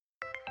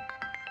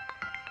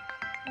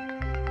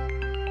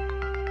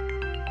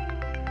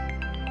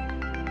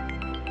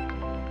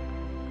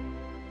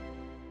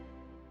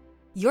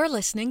You're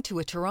listening to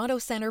a Toronto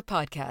Centre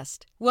podcast.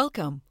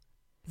 Welcome.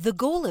 The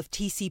goal of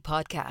TC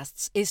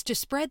Podcasts is to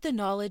spread the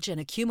knowledge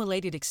and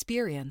accumulated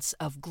experience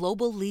of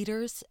global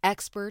leaders,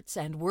 experts,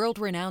 and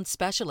world-renowned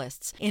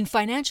specialists in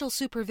financial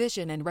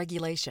supervision and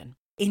regulation.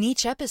 In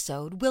each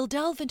episode, we'll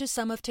delve into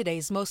some of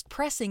today's most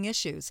pressing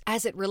issues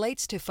as it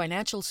relates to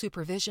financial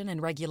supervision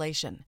and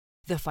regulation.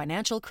 The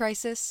financial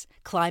crisis,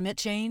 climate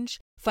change,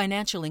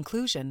 financial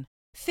inclusion,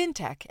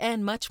 fintech,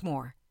 and much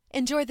more.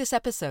 Enjoy this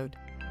episode.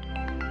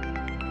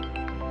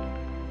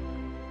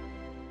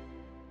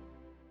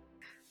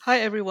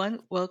 Hi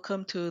everyone,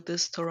 welcome to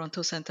this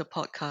Toronto Centre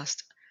podcast.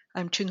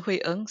 I'm Chin Hui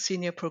Ng,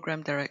 Senior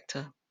Program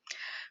Director.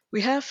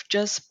 We have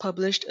just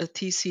published a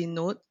TC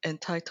note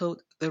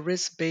entitled The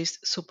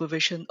Risk-Based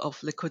Supervision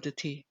of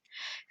Liquidity,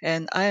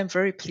 and I am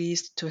very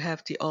pleased to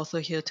have the author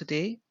here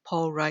today,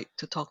 Paul Wright,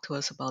 to talk to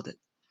us about it.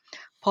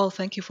 Paul,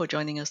 thank you for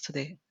joining us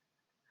today.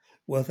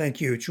 Well,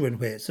 thank you, Chuan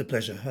Hui. It's a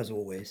pleasure, as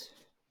always.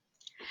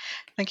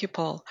 Thank you,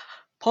 Paul.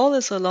 Paul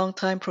is a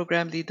longtime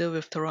program leader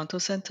with Toronto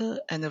Centre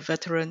and a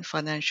veteran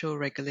financial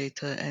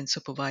regulator and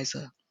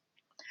supervisor.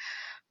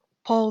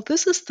 Paul,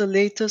 this is the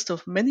latest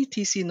of many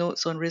TC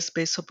notes on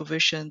risk-based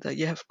supervision that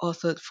you have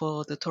authored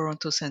for the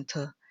Toronto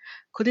Centre.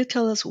 Could you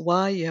tell us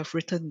why you have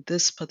written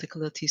this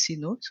particular TC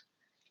note?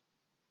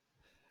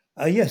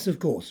 Yes, of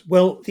course.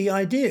 Well, the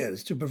idea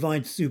is to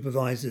provide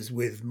supervisors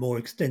with more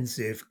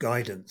extensive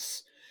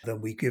guidance than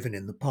we've given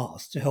in the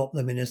past to help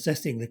them in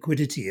assessing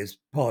liquidity as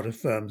part of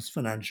firms'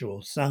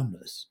 financial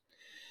soundness.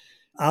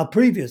 Our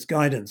previous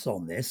guidance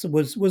on this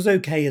was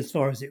okay as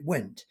far as it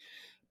went,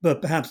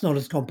 but perhaps not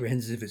as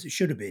comprehensive as it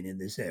should have been in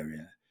this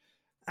area.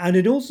 And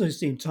it also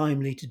seemed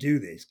timely to do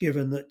this,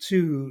 given that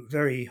two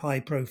very high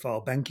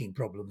profile banking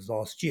problems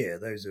last year,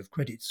 those of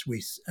Credit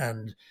Suisse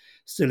and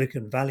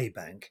Silicon Valley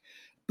Bank,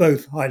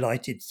 both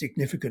highlighted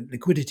significant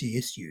liquidity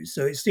issues.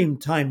 So it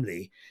seemed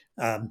timely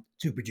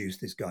to produce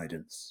this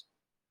guidance.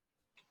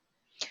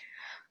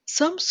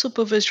 Some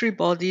supervisory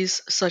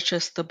bodies, such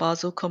as the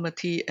Basel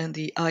Committee and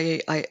the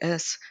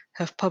IAIS,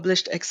 have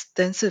published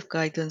extensive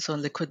guidance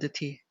on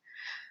liquidity.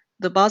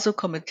 The Basel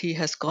Committee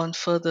has gone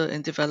further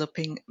in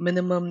developing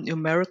minimum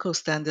numerical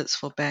standards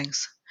for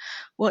banks.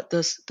 What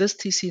does this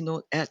TC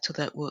note add to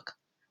that work?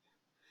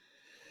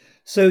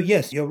 So,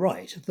 yes, you're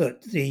right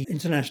that the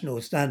international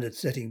standard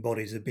setting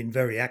bodies have been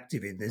very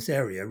active in this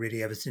area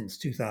really ever since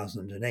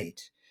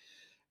 2008.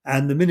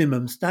 And the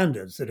minimum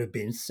standards that have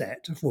been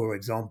set, for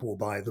example,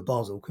 by the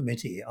Basel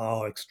Committee,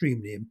 are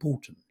extremely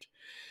important.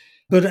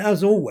 But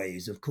as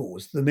always, of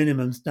course, the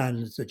minimum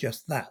standards are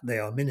just that, they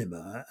are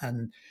minima,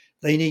 and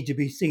they need to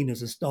be seen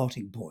as a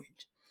starting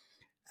point.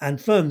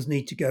 And firms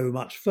need to go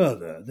much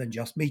further than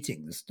just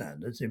meeting the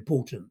standards,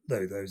 important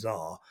though those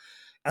are.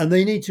 And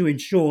they need to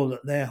ensure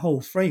that their whole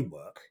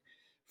framework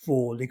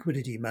for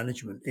liquidity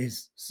management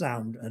is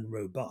sound and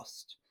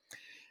robust.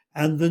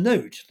 And the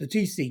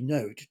TC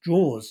note,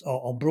 draws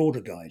on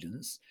broader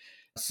guidance,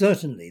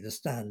 certainly the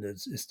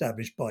standards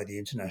established by the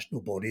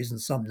international bodies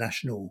and some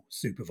national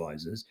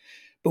supervisors,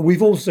 but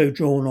we've also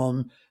drawn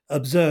on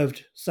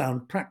observed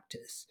sound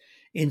practice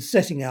in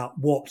setting out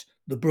what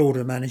the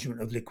broader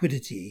management of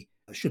liquidity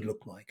should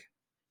look like.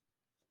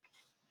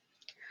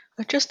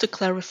 Just to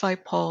clarify,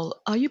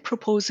 Paul, are you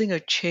proposing a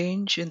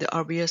change in the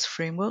RBS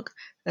framework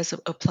as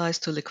it applies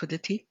to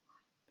liquidity?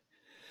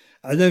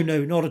 No,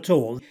 not at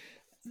all.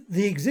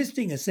 The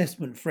existing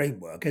assessment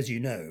framework, as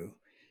you know,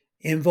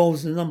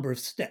 involves a number of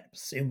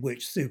steps in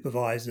which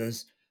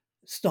supervisors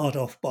start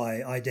off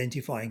by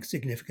identifying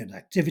significant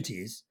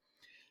activities,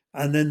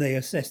 and then they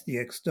assess the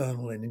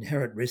external and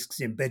inherent risks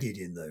embedded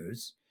in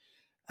those.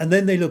 And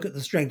then they look at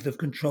the strength of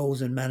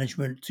controls and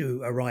management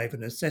to arrive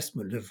at an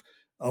assessment of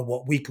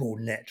what we call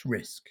net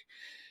risk.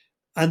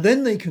 And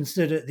then they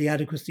consider the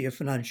adequacy of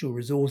financial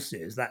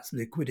resources, that's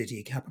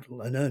liquidity,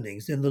 capital, and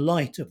earnings, in the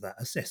light of that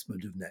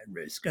assessment of net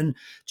risk. And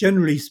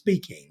generally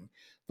speaking,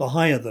 the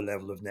higher the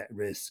level of net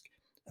risk,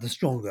 the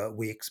stronger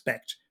we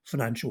expect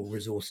financial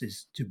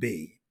resources to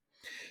be.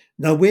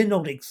 Now, we're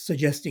not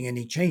suggesting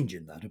any change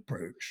in that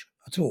approach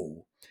at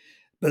all,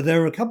 but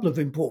there are a couple of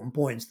important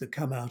points that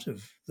come out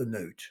of the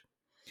note.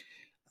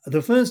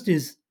 The first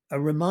is a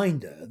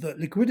reminder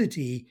that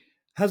liquidity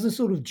has a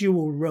sort of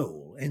dual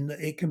role in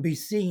that it can be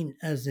seen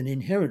as an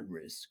inherent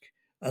risk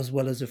as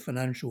well as a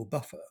financial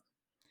buffer.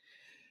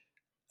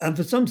 And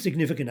for some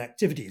significant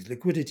activities,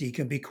 liquidity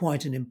can be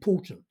quite an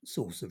important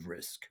source of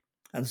risk,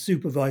 and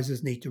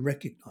supervisors need to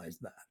recognize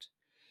that.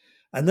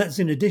 And that's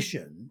in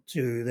addition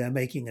to their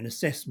making an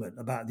assessment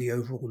about the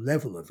overall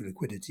level of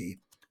liquidity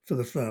for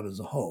the firm as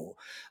a whole.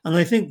 And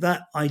I think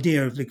that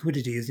idea of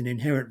liquidity as an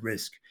inherent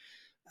risk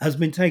has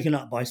been taken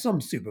up by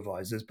some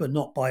supervisors, but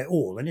not by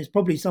all. And it's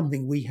probably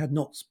something we had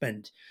not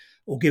spent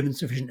or given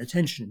sufficient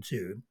attention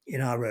to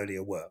in our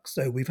earlier work.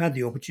 So we've had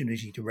the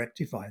opportunity to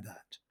rectify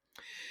that.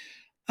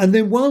 And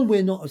then while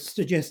we're not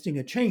suggesting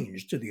a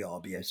change to the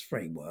RBS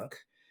framework,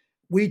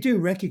 we do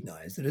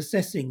recognize that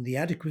assessing the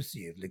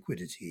adequacy of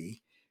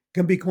liquidity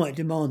can be quite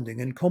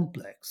demanding and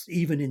complex,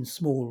 even in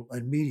small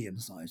and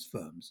medium-sized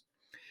firms.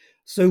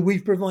 So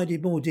we've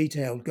provided more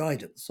detailed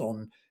guidance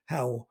on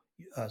how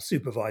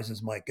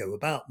supervisors might go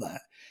about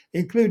that,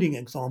 including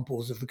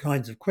examples of the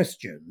kinds of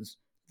questions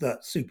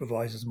that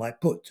supervisors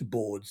might put to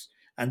boards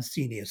and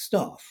senior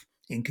staff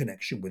in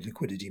connection with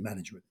liquidity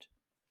management.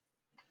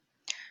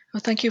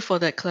 Well, thank you for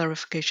that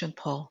clarification,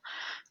 Paul.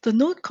 The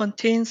note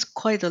contains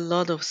quite a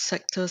lot of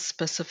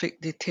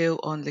sector-specific detail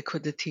on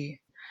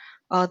liquidity.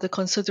 Are the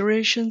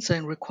considerations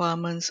and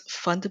requirements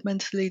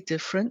fundamentally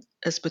different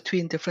as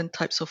between different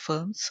types of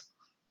firms?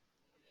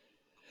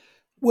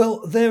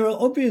 Well, there are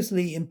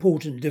obviously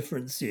important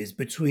differences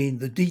between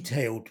the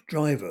detailed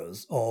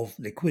drivers of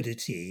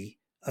liquidity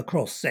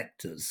across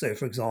sectors. So,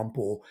 for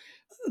example,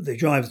 the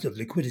drivers of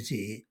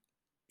liquidity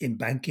in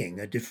banking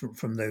are different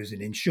from those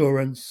in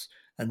insurance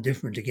and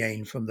different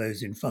again from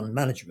those in fund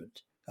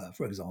management,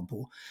 for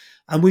example.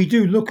 And we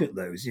do look at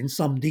those in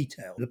some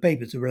detail. The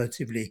paper's a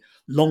relatively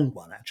long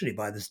one, actually,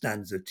 by the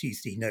standards of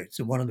TC notes.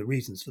 And one of the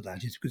reasons for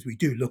that is because we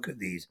do look at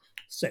these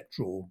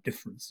sectoral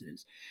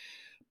differences.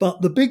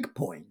 But the big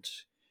point,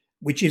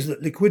 which is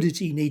that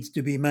liquidity needs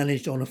to be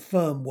managed on a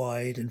firm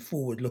wide and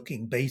forward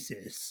looking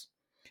basis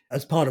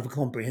as part of a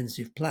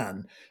comprehensive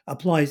plan,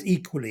 applies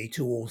equally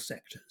to all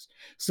sectors.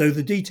 So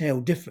the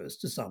detail differs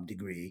to some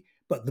degree,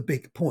 but the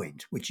big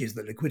point, which is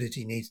that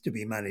liquidity needs to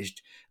be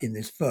managed in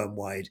this firm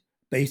wide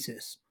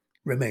basis,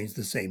 remains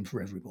the same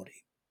for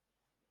everybody.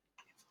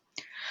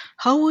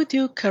 How would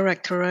you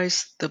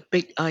characterize the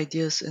big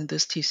ideas in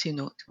this TC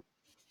note?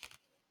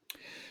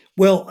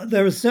 Well,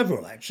 there are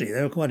several actually.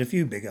 There are quite a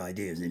few big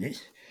ideas in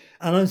it.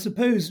 And I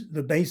suppose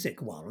the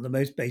basic one, or the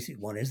most basic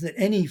one, is that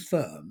any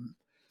firm,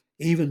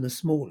 even the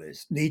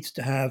smallest, needs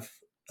to have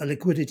a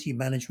liquidity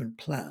management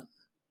plan.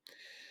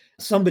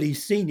 Somebody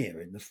senior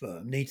in the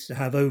firm needs to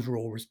have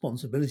overall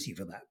responsibility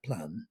for that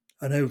plan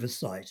and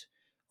oversight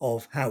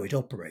of how it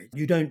operates.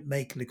 You don't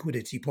make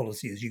liquidity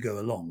policy as you go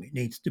along. It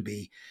needs to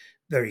be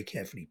very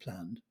carefully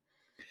planned.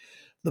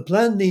 The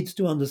plan needs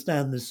to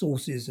understand the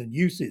sources and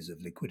uses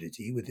of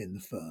liquidity within the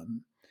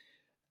firm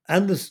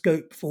and the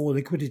scope for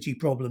liquidity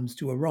problems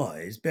to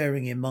arise,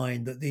 bearing in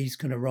mind that these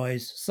can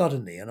arise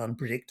suddenly and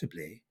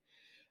unpredictably,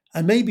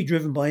 and may be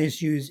driven by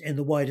issues in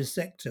the wider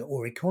sector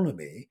or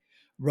economy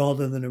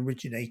rather than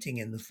originating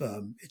in the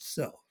firm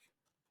itself.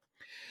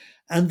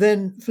 And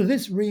then, for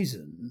this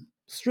reason,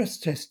 stress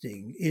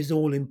testing is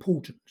all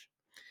important.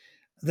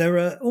 There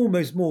are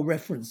almost more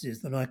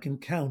references than I can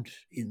count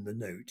in the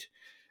note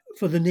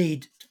for the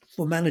need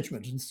for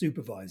management and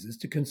supervisors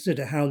to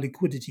consider how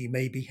liquidity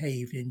may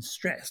behave in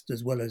stressed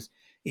as well as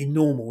in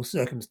normal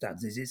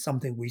circumstances. It's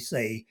something we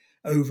say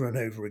over and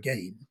over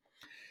again.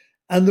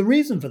 And the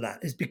reason for that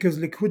is because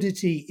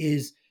liquidity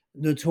is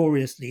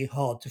notoriously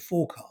hard to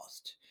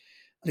forecast.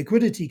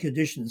 Liquidity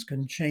conditions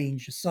can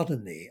change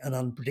suddenly and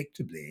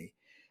unpredictably,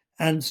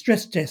 and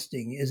stress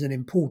testing is an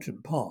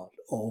important part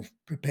of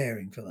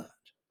preparing for that.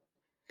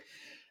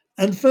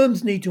 And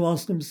firms need to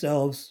ask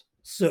themselves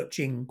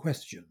searching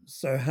questions.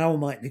 So, how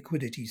might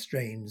liquidity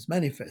strains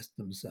manifest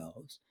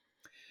themselves?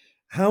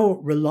 How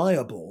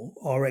reliable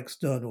are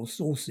external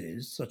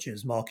sources, such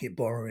as market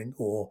borrowing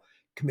or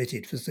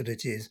committed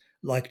facilities,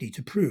 likely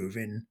to prove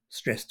in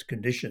stressed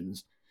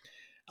conditions?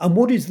 And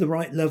what is the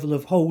right level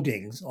of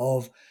holdings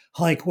of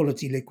high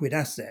quality liquid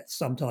assets,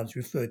 sometimes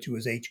referred to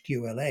as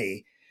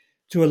HQLA,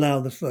 to allow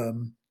the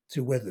firm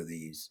to weather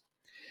these?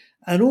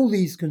 And all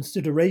these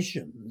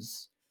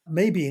considerations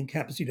may be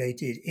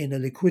encapsulated in a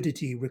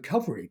liquidity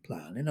recovery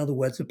plan. In other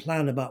words, a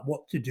plan about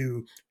what to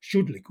do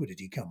should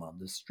liquidity come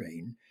under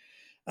strain.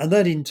 And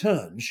that in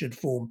turn should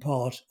form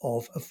part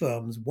of a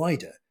firm's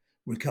wider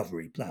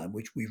recovery plan,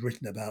 which we've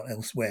written about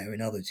elsewhere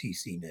in other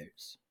TC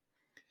notes.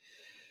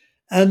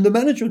 And the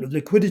management of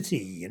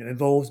liquidity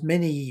involves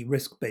many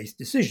risk-based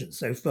decisions.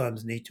 So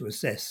firms need to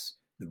assess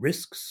the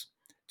risks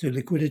to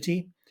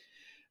liquidity.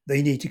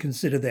 They need to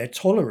consider their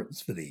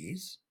tolerance for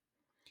these,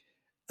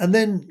 and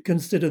then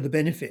consider the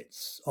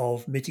benefits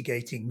of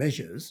mitigating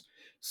measures,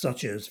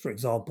 such as, for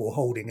example,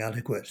 holding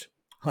adequate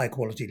high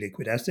quality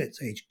liquid assets,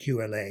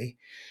 HQLA.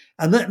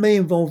 And that may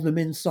involve them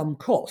in some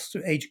cost. So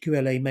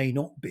HQLA may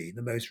not be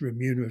the most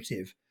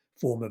remunerative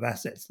form of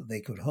assets that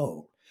they could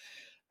hold.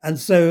 And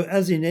so,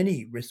 as in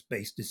any risk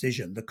based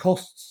decision, the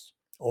costs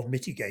of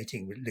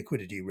mitigating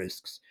liquidity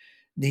risks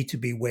need to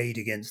be weighed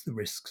against the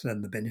risks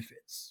and the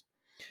benefits.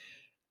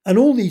 And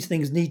all these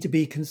things need to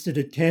be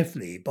considered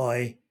carefully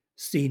by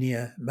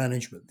senior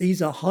management.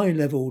 These are high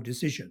level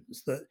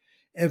decisions that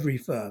every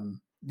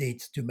firm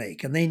needs to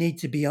make, and they need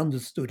to be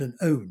understood and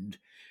owned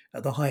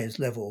at the highest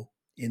level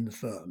in the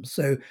firm.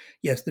 So,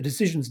 yes, the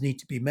decisions need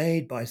to be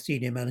made by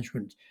senior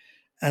management,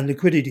 and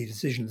liquidity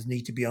decisions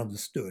need to be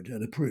understood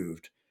and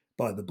approved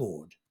by the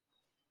board.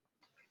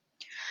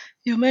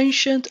 You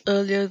mentioned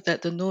earlier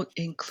that the note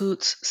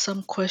includes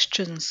some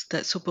questions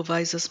that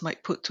supervisors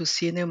might put to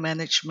senior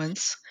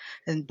managements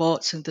and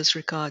boards in this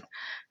regard.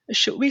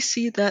 Should we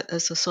see that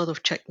as a sort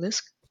of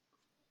checklist?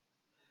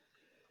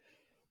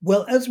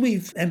 Well, as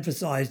we've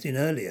emphasized in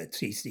earlier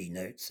TC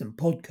notes and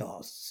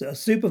podcasts,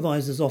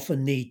 supervisors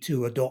often need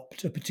to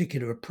adopt a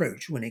particular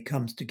approach when it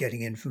comes to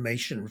getting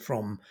information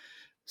from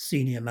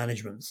senior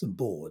managements and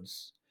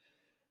boards.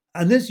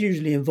 And this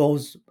usually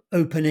involves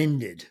open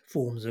ended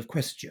forms of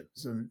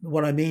questions. And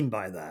what I mean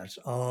by that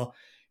are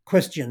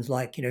questions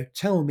like,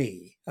 tell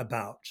me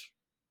about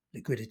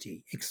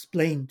liquidity,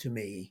 explain to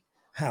me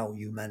how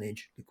you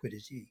manage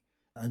liquidity,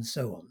 and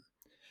so on.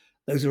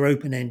 Those are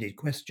open ended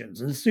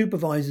questions. And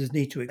supervisors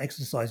need to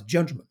exercise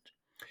judgment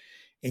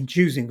in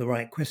choosing the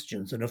right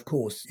questions and, of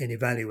course, in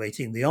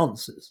evaluating the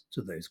answers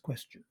to those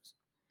questions.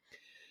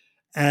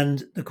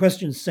 And the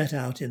questions set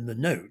out in the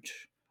note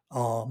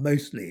are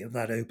mostly of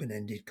that open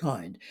ended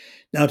kind.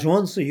 Now, to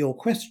answer your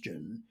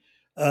question,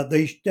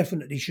 they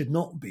definitely should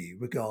not be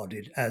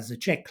regarded as a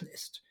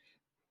checklist,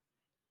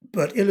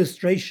 but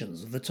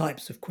illustrations of the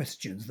types of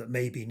questions that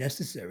may be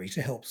necessary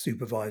to help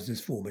supervisors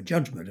form a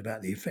judgment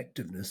about the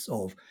effectiveness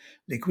of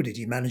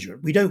liquidity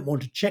management. We don't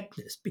want a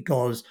checklist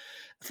because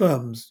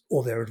firms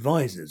or their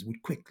advisors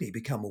would quickly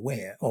become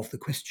aware of the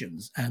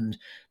questions and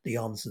the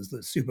answers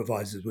that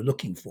supervisors were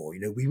looking for.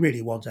 We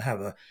really want to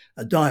have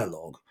a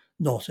dialogue,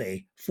 not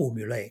a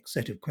formulaic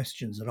set of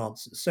questions and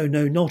answers. So,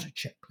 no, not a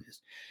checklist.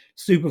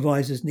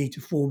 Supervisors need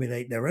to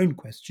formulate their own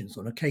questions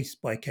on a case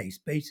by case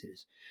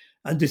basis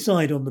and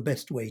decide on the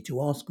best way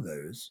to ask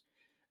those,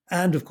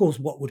 and of course,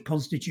 what would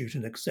constitute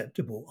an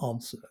acceptable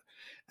answer.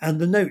 And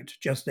the note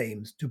just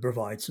aims to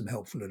provide some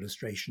helpful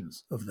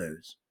illustrations of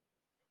those.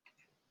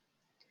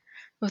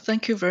 Well,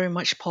 thank you very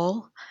much,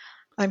 Paul.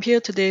 I'm here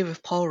today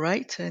with Paul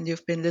Wright, and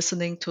you've been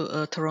listening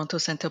to a Toronto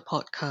Centre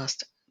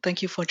podcast.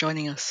 Thank you for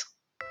joining us.